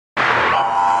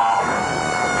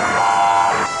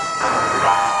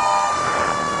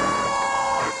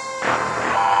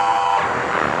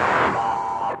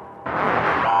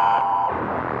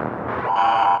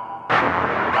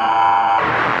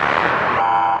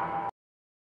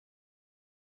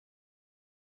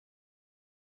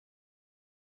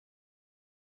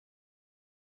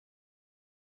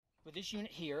With this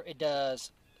unit here, it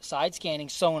does side scanning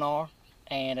sonar,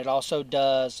 and it also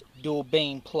does dual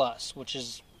beam plus, which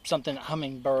is something that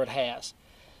Hummingbird has.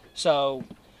 So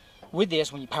with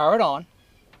this, when you power it on,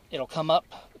 it'll come up.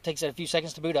 It takes it a few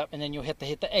seconds to boot up, and then you'll hit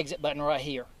the exit button right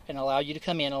here and allow you to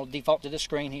come in. It'll default to the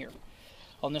screen here.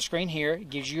 On the screen here, it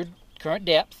gives you your current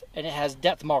depth, and it has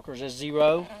depth markers as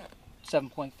 0,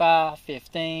 7.5,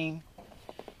 15,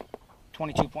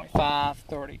 22.5,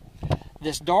 30.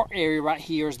 This dark area right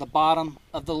here is the bottom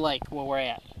of the lake where we're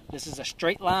at. This is a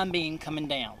straight line beam coming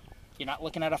down. You're not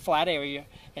looking at a flat area,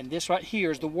 and this right here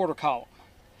is the water column.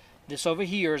 This over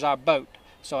here is our boat.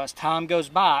 So as time goes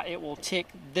by, it will tick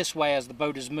this way as the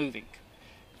boat is moving,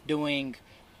 doing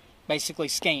basically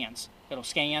scans. It'll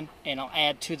scan and it'll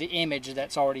add to the image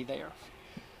that's already there.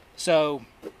 So,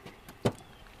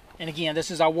 and again, this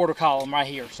is our water column right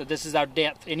here. So this is our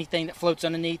depth. Anything that floats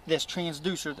underneath this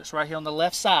transducer that's right here on the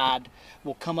left side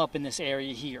will come up in this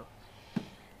area here.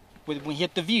 When we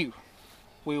hit the view,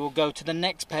 we will go to the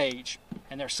next page,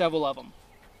 and there are several of them.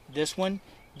 This one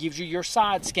gives you your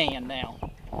side scan now.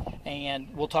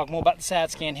 And we'll talk more about the side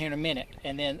scan here in a minute.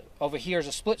 And then over here is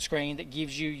a split screen that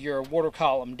gives you your water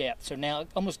column depth. So now it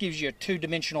almost gives you a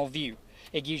two-dimensional view.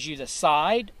 It gives you the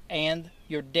side and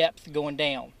your depth going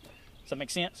down. Does that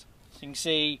make sense? So you can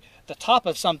see the top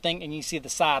of something and you can see the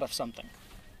side of something.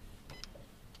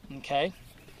 Okay.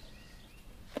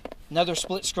 Another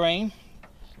split screen.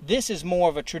 This is more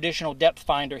of a traditional depth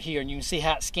finder here, and you can see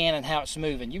how it's scanning, how it's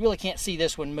moving. You really can't see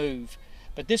this one move,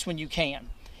 but this one you can.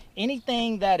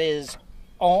 Anything that is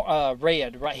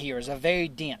red right here is a very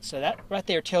dense. So that right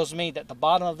there tells me that the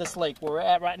bottom of this lake where we're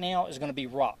at right now is going to be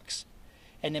rocks.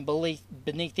 And then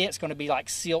beneath it's going to be like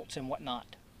silts and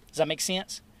whatnot. Does that make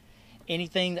sense?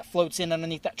 Anything that floats in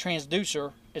underneath that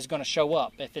transducer is going to show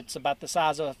up. If it's about the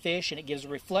size of a fish and it gives a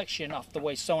reflection off the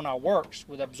way sonar works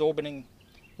with absorbing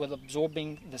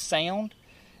the sound,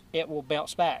 it will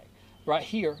bounce back. Right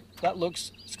here, that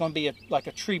looks, it's going to be like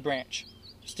a tree branch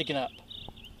sticking up.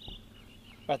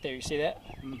 Right there, you see that?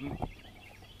 Mm-hmm.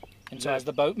 And so as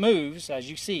the boat moves, as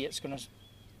you see, it's going to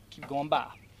keep going by.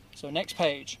 So next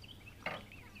page.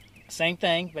 Same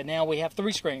thing, but now we have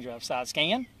three screens. You have side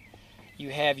scan,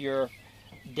 you have your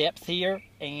depth here,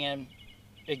 and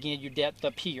again your depth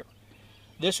up here.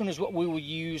 This one is what we will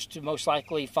use to most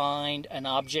likely find an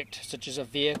object such as a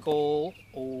vehicle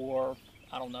or,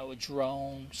 I don't know, a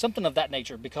drone, something of that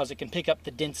nature, because it can pick up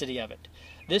the density of it.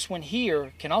 This one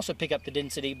here can also pick up the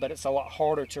density, but it's a lot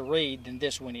harder to read than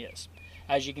this one is.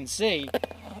 As you can see,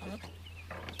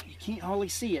 you can't hardly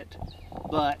see it,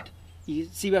 but you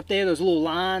see up there those little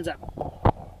lines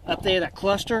up there, that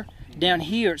cluster? Down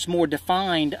here it's more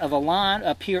defined of a line,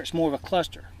 up here it's more of a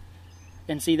cluster.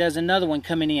 And see, there's another one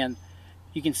coming in.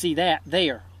 You can see that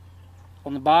there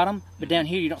on the bottom, but down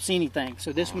here you don't see anything.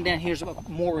 So this one down here is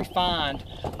more refined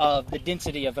of the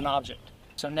density of an object.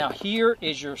 So now here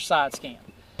is your side scan.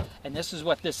 And this is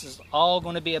what this is all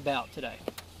going to be about today.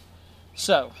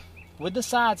 So with the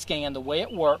side scan, the way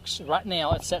it works, right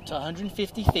now it's set to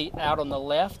 150 feet out on the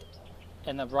left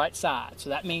and the right side. So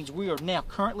that means we are now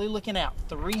currently looking out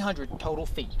 300 total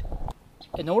feet.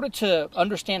 In order to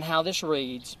understand how this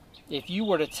reads, if you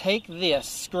were to take this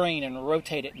screen and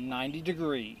rotate it 90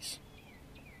 degrees,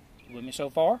 with me so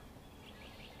far?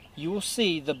 You will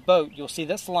see the boat, you'll see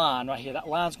this line right here. That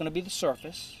line is going to be the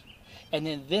surface. And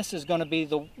then this is going to be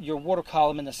your water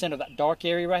column in the center of that dark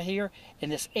area right here. And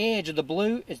this edge of the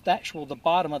blue is the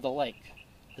bottom of the lake.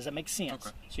 Does that make sense?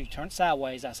 Okay. So you turn it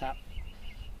sideways, that's how.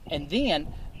 And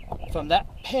then from that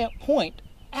point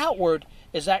outward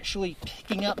is actually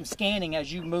picking up and scanning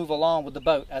as you move along with the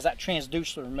boat, as that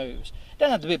transducer moves. It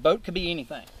doesn't have to be a boat, it could be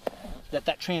anything that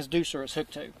transducer is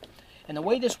hooked to. And the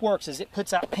way this works is it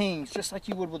puts out pings just like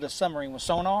you would with a submarine with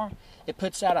sonar. It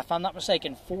puts out, if I'm not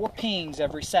mistaken, 4 pings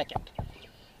every second.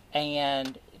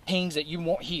 And pings that you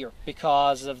won't hear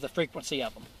because of the frequency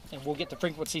of them. And we'll get the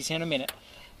frequencies here in a minute.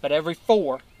 But every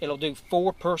 4, it'll do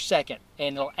 4 per second.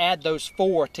 And it'll add those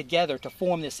 4 together to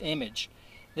form this image.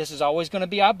 This is always going to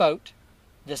be our boat.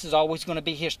 This is always going to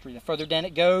be history. The further down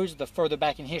it goes, the further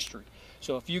back in history.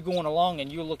 So if you're going along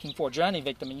and you're looking for a drowning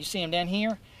victim and you see him down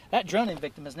here, that drowning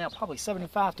victim is now probably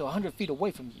 75 to 100 feet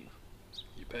away from you.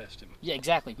 You passed him. Yeah,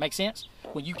 exactly. Makes sense?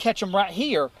 When you catch him right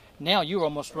here, now you're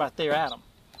almost right there at him.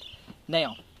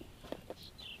 Now,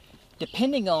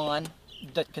 depending on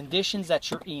the conditions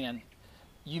that you're in,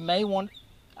 you may want,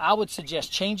 I would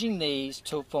suggest changing these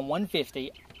to from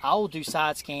 150. I will do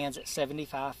side scans at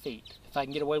 75 feet. If I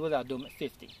can get away with it, I'll do them at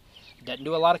 50. It doesn't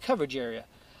do a lot of coverage area,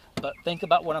 but think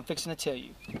about what I'm fixing to tell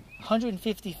you.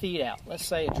 150 feet out, let's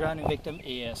say a drowning victim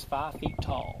is 5 feet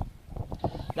tall.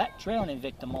 That drowning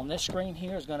victim on this screen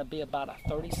here is going to be about a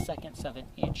 32nd of an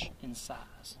inch in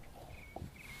size.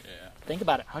 Yeah. Think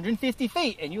about it, 150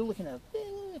 feet, and you're looking at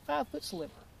a 5-foot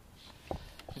sliver.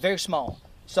 Very small.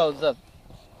 So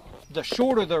the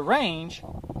shorter the range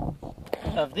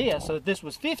of this, so if this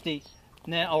was 50,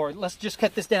 now, or let's just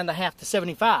cut this down to half to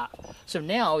 75. So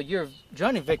now your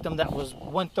drowning victim that was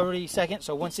 1/32,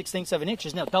 so 1/16 of an inch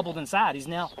is now doubled in size. He's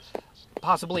now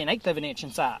possibly an 1/8 of an inch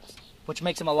in size, which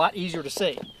makes him a lot easier to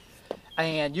see.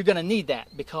 And you're going to need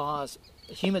that because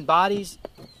human bodies,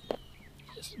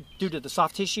 due to the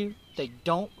soft tissue, they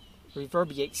don't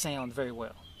reverberate sound very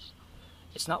well.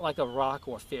 It's not like a rock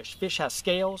or a fish. Fish has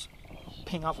scales,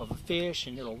 ping off of a fish,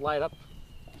 and it'll light up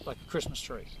like a Christmas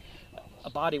tree. A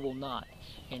body will not.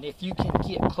 And if you can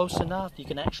get close enough, you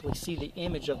can actually see the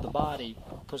image of the body,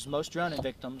 because most drowning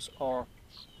victims are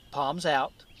palms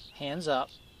out, hands up,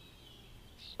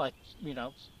 like, you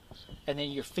know, and then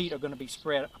your feet are going to be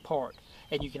spread apart,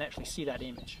 and you can actually see that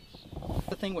image.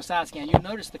 The thing with side scan, you'll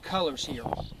notice the colors here.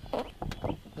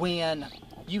 When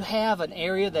you have an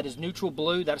area that is neutral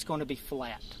blue, that's going to be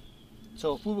flat.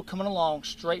 So if we were coming along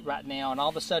straight right now and all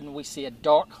of a sudden we see a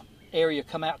dark area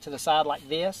come out to the side like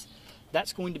this,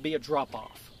 that's going to be a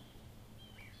drop-off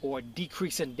or a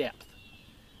decrease in depth,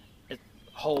 a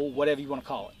hole, whatever you want to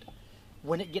call it.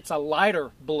 When it gets a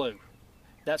lighter blue,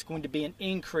 that's going to be an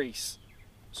increase,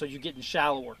 so you're getting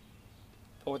shallower,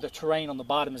 or the terrain on the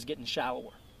bottom is getting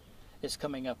shallower. It's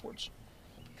coming upwards.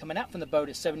 Coming out from the boat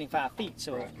is 75 feet,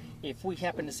 so right. if we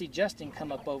happen to see Justin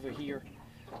come up over here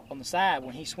on the side,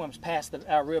 when he swims past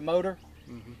our rear motor,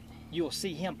 you'll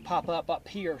see him pop up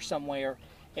here somewhere.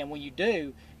 And when you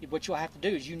do, what you'll have to do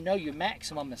is, you know, your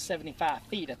maximum is 75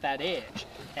 feet at that edge.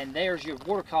 And there's your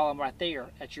water column right there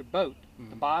at your boat,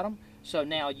 the bottom. So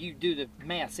now you do the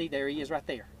math. See, there he is right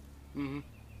there.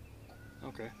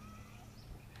 Okay.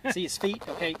 See his feet?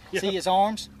 Okay. Yeah. See his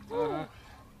arms?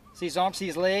 See his arms? See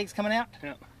his legs coming out?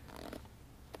 Yeah.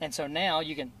 And so now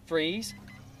you can freeze.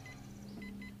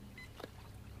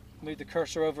 Move the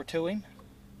cursor over to him.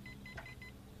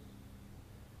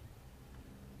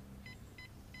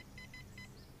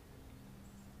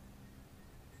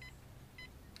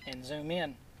 And zoom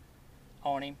in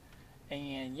on him,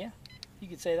 and yeah, you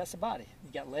could say that's a body.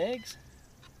 You got legs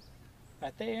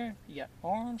right there, you got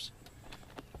arms.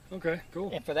 Okay, cool.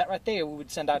 And for that right there, we would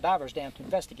send our divers down to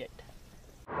investigate.